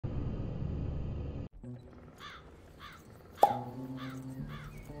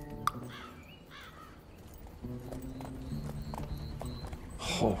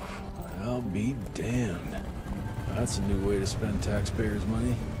Oh, I'll be damned. That's a new way to spend taxpayers'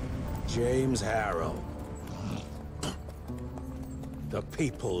 money. James Harrow. The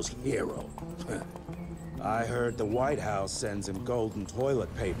people's hero. I heard the White House sends him golden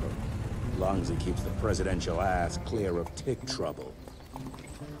toilet paper. As long as he keeps the presidential ass clear of tick trouble.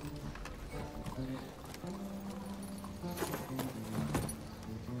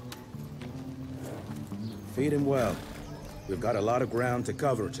 Feed him well. We've got a lot of ground to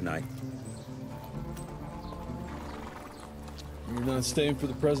cover tonight. You're not staying for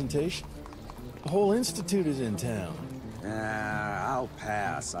the presentation? The whole institute is in town. I'll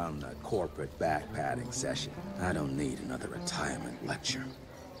pass on the corporate backpatting session. I don't need another retirement lecture.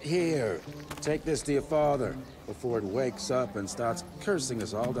 Here, take this to your father before it wakes up and starts cursing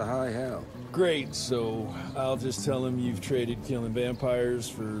us all to high hell. Great, so I'll just tell him you've traded killing vampires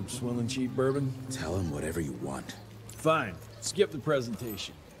for swilling cheap bourbon? Tell him whatever you want. Fine, skip the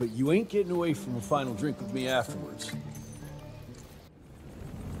presentation. But you ain't getting away from a final drink with me afterwards.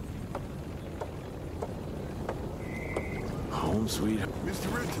 Home sweet.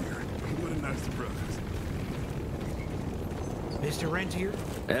 Mr. Rentier, what a nice surprise. Mr. Rentier?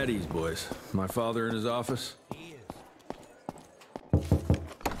 At ease, boys. My father in his office? He is.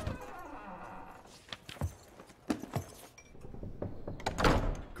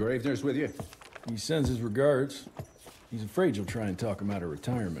 Gravener's with you? He sends his regards. He's afraid you'll try and talk him out of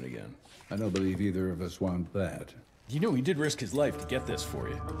retirement again. I don't believe either of us want that. You know he did risk his life to get this for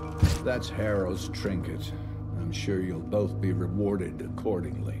you. That's Harrow's trinket. I'm sure you'll both be rewarded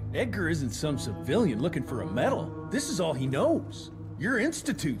accordingly. Edgar isn't some civilian looking for a medal. This is all he knows. Your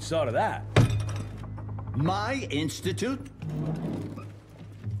institute saw to that. My institute?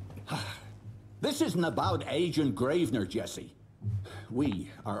 This isn't about Agent Gravener, Jesse. We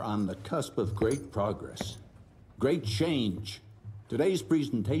are on the cusp of great progress, great change. Today's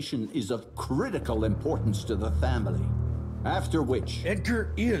presentation is of critical importance to the family. After which...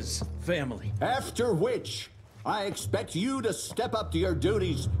 Edgar is family. After which, I expect you to step up to your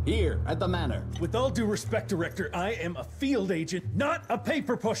duties here at the Manor. With all due respect, Director, I am a field agent, not a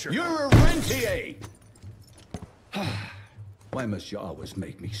paper pusher. You're a rentier! Why must you always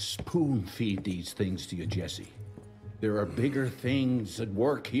make me spoon-feed these things to you, Jesse? There are bigger things at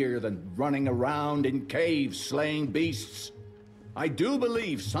work here than running around in caves slaying beasts. I do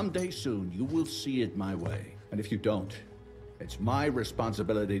believe someday soon you will see it my way. And if you don't, it's my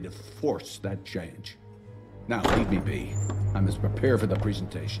responsibility to force that change. Now, leave me be. I must prepare for the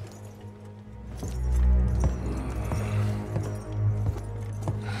presentation.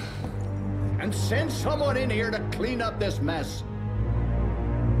 And send someone in here to clean up this mess.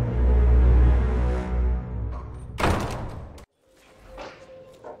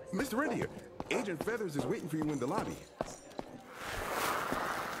 Mr. Rentier, Agent Feathers is waiting for you in the lobby.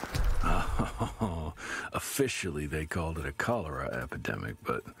 Oh, officially they called it a cholera epidemic,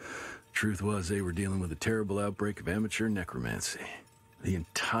 but truth was they were dealing with a terrible outbreak of amateur necromancy. The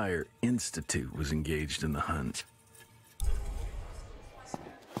entire institute was engaged in the hunt.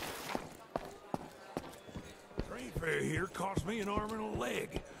 Train fare here cost me an arm and a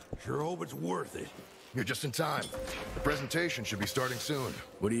leg. Sure hope it's worth it. You're just in time. The presentation should be starting soon.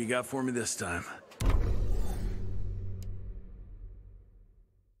 What do you got for me this time?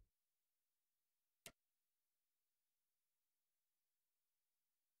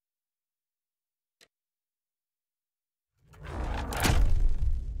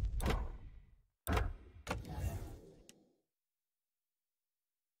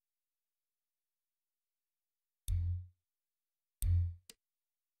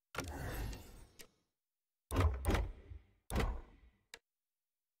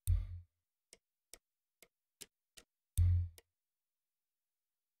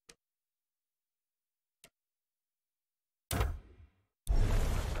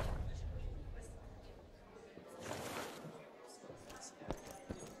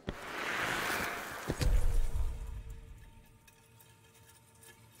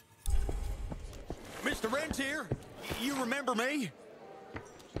 Mr. Rentier, you remember me?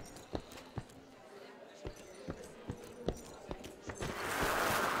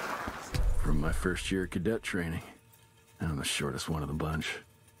 From my first year of cadet training. I'm the shortest one of the bunch.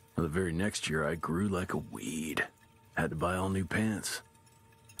 Well, the very next year, I grew like a weed. Had to buy all new pants.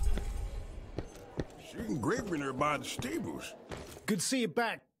 Shooting Gravener by the stables. Good to see you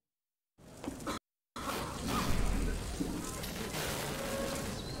back.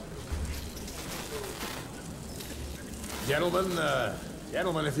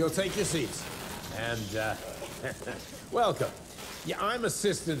 Gentlemen, if you'll take your seats. And, welcome. Yeah, I'm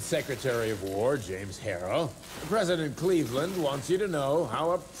Assistant Secretary of War, James Harrow. President Cleveland wants you to know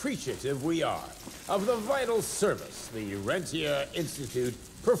how appreciative we are of the vital service the Rentier Institute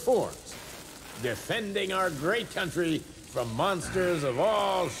performs, defending our great country from monsters of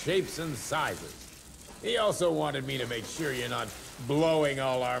all shapes and sizes. He also wanted me to make sure you're not blowing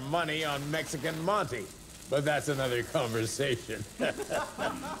all our money on Mexican Monty, but that's another conversation.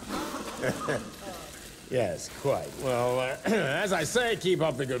 Yes, quite. Well, as I say, keep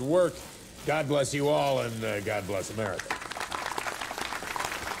up the good work. God bless you all, and God bless America.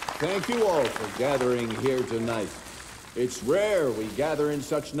 Thank you all for gathering here tonight. It's rare we gather in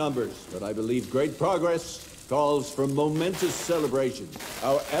such numbers, but I believe great progress calls for momentous celebration.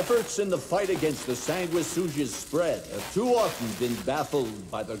 Our efforts in the fight against the sanguisuga's spread have too often been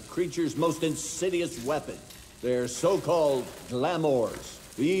baffled by the creature's most insidious weapon, their so-called glamours.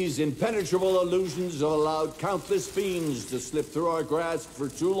 These impenetrable illusions have allowed countless fiends to slip through our grasp for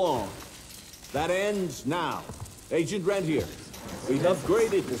too long. That ends now. Agent Rentier, we've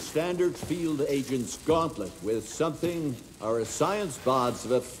upgraded the standard field agent's gauntlet with something our science bots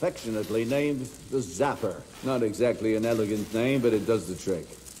have affectionately named the Zapper. Not exactly an elegant name, but it does the trick.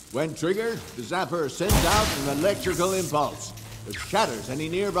 When triggered, the Zapper sends out an electrical impulse that shatters any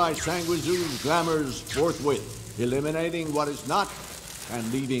nearby sanguisuga's glamours forthwith, eliminating what is not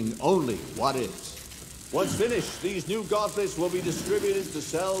and leaving only what is. Once finished, these new gauntlets will be distributed to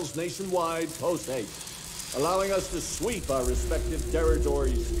cells nationwide post-haste, allowing us to sweep our respective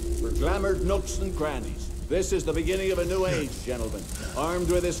territories for glamoured nooks and crannies. This is the beginning of a new age, gentlemen. Armed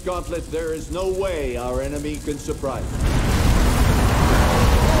with this gauntlet, there is no way our enemy can surprise us.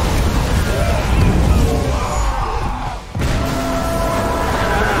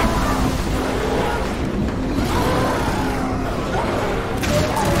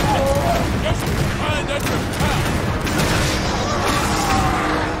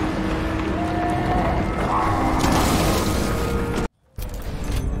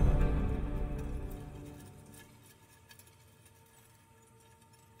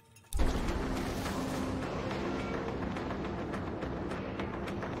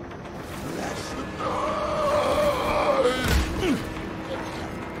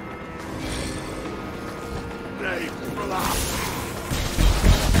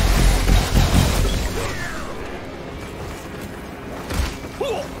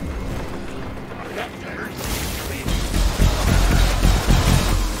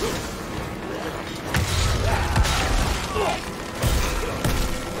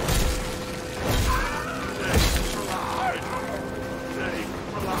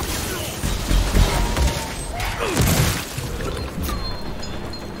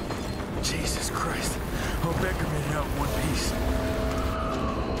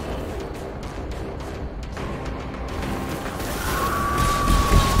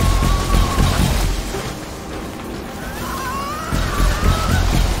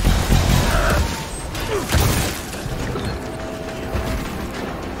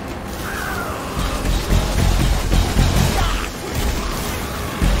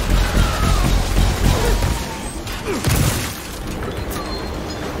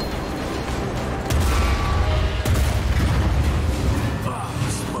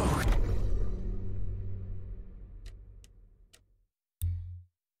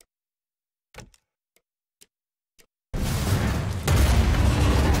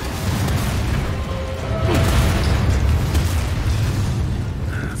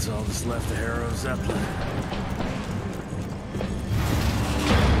 Left the Harrow Zeppelin.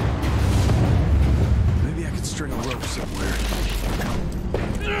 Maybe I could string a rope somewhere.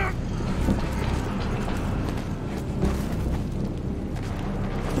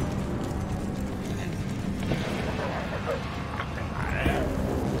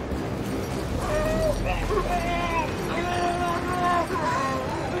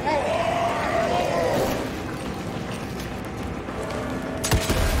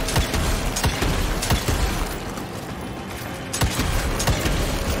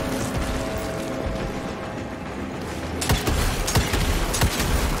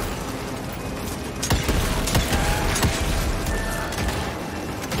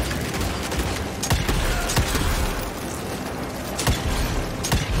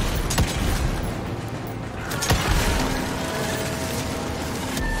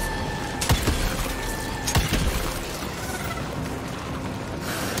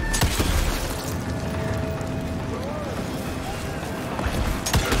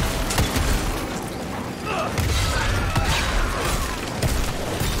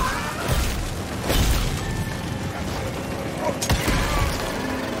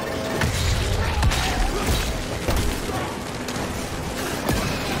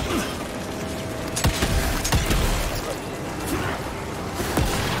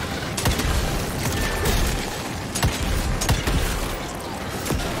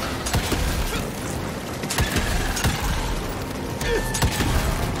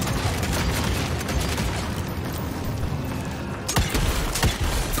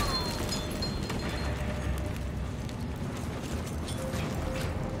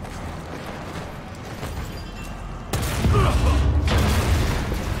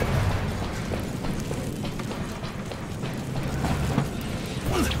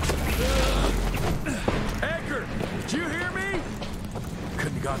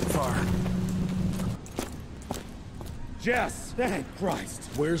 gotten far? Jess! Thank Christ!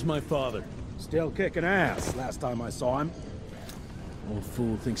 Where's my father? Still kicking ass, last time I saw him. Old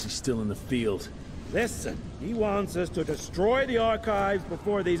fool thinks he's still in the field. Listen, he wants us to destroy the archives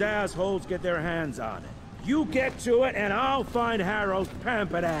before these assholes get their hands on it. You get to it, and I'll find Harrow's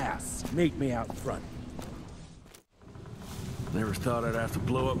pampered ass. Meet me out front. Never thought I'd have to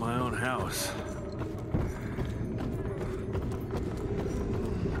blow up my own house.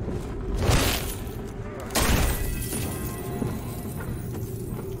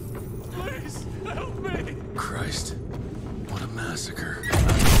 Please, help me! Christ, what a massacre. I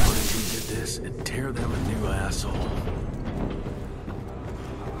wanted he did this and tear them a new asshole.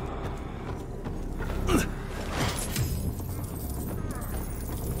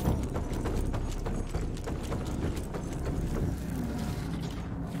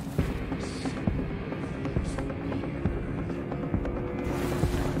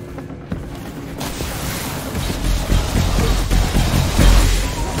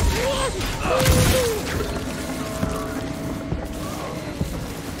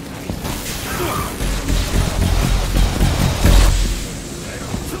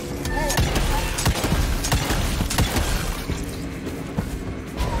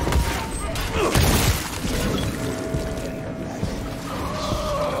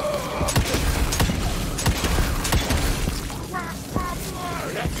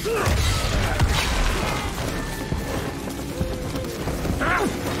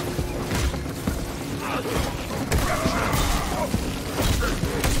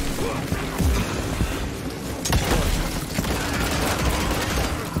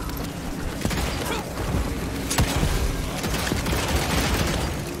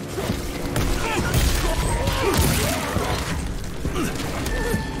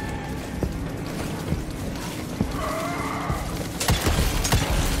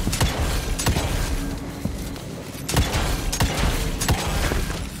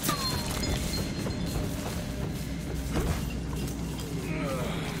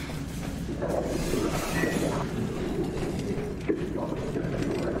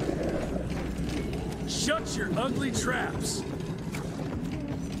 Shut your ugly traps!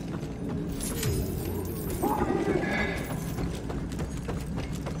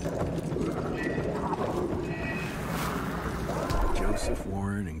 Joseph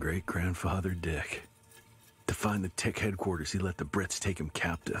Warren and great-grandfather Dick. To find the Tick headquarters, he let the Brits take him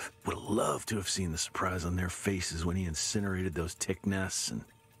captive. Would have loved to have seen the surprise on their faces when he incinerated those Tick nests and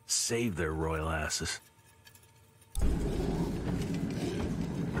saved their royal asses.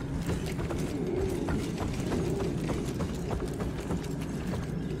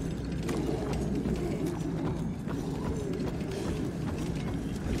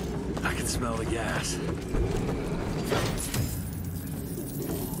 I can smell the gas.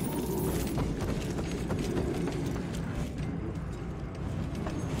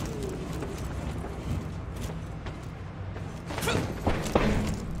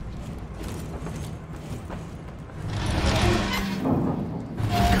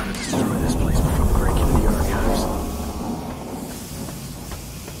 Gotta destroy this place before we break into the archives.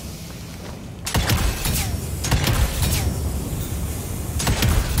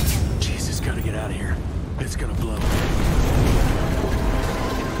 Jesus, gotta get out of here. It's gonna blow.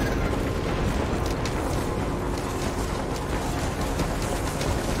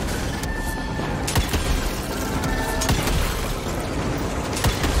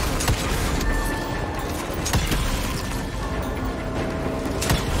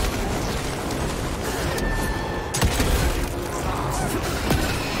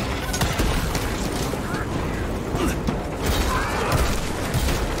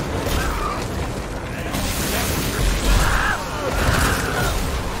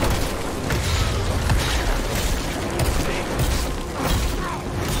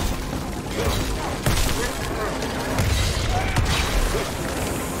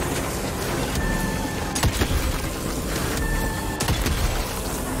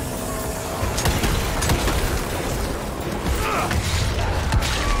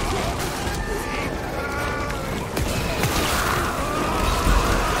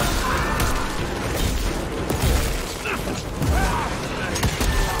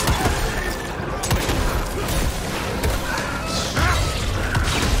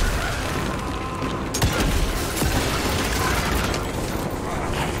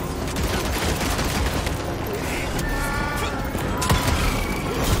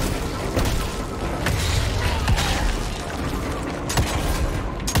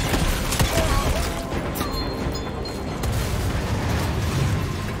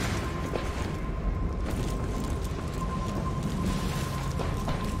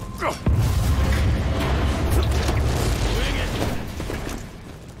 Now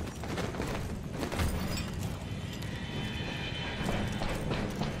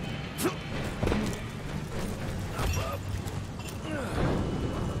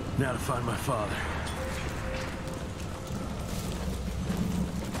to find my father.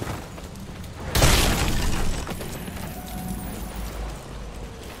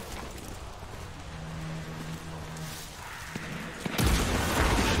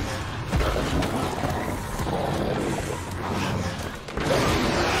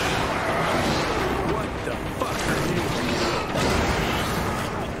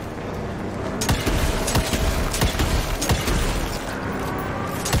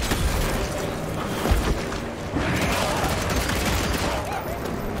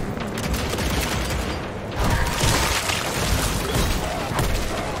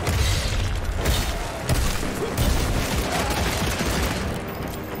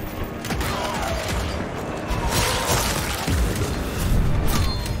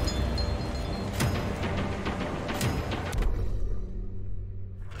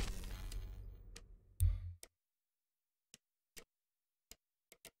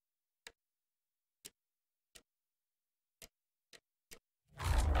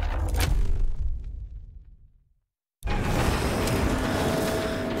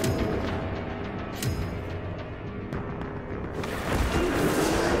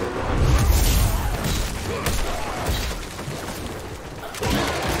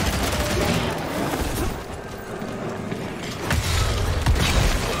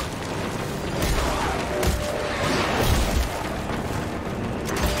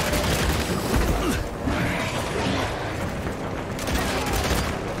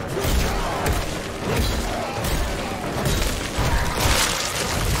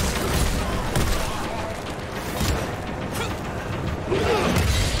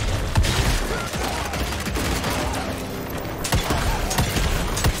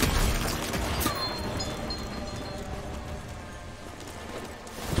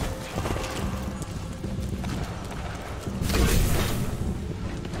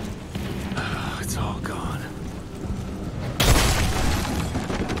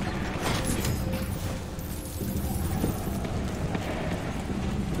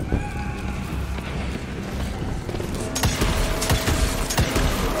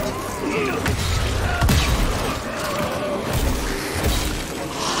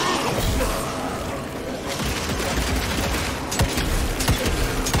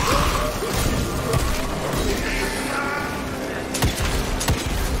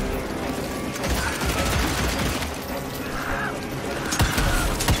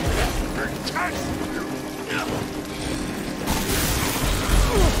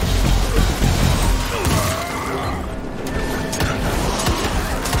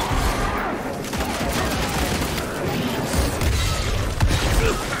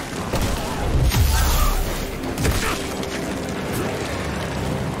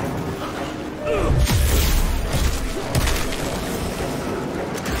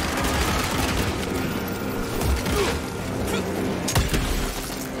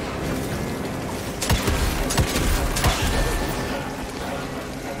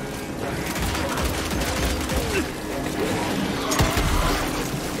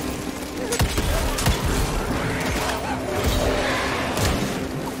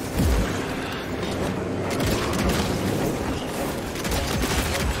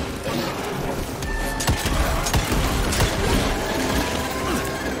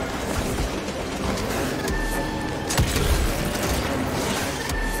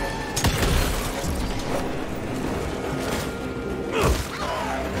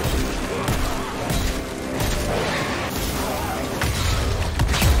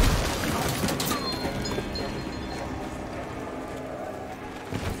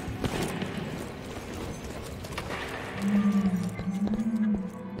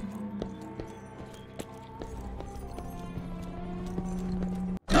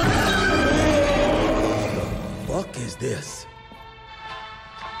 this?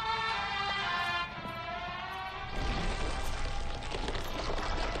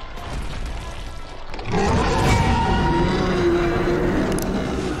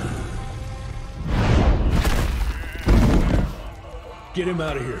 Get him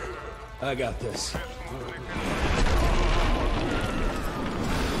out of here. I got this.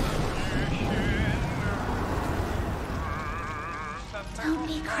 Don't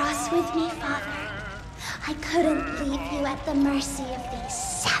be cross with me, Father. I couldn't leave you at the mercy of these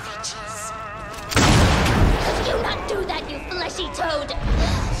savages. Could you not do that, you fleshy toad?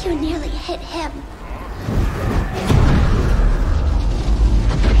 You nearly hit him.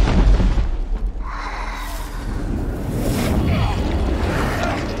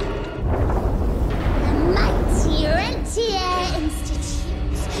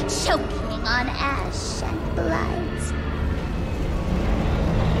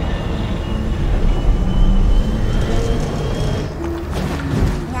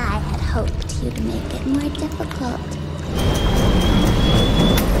 quote.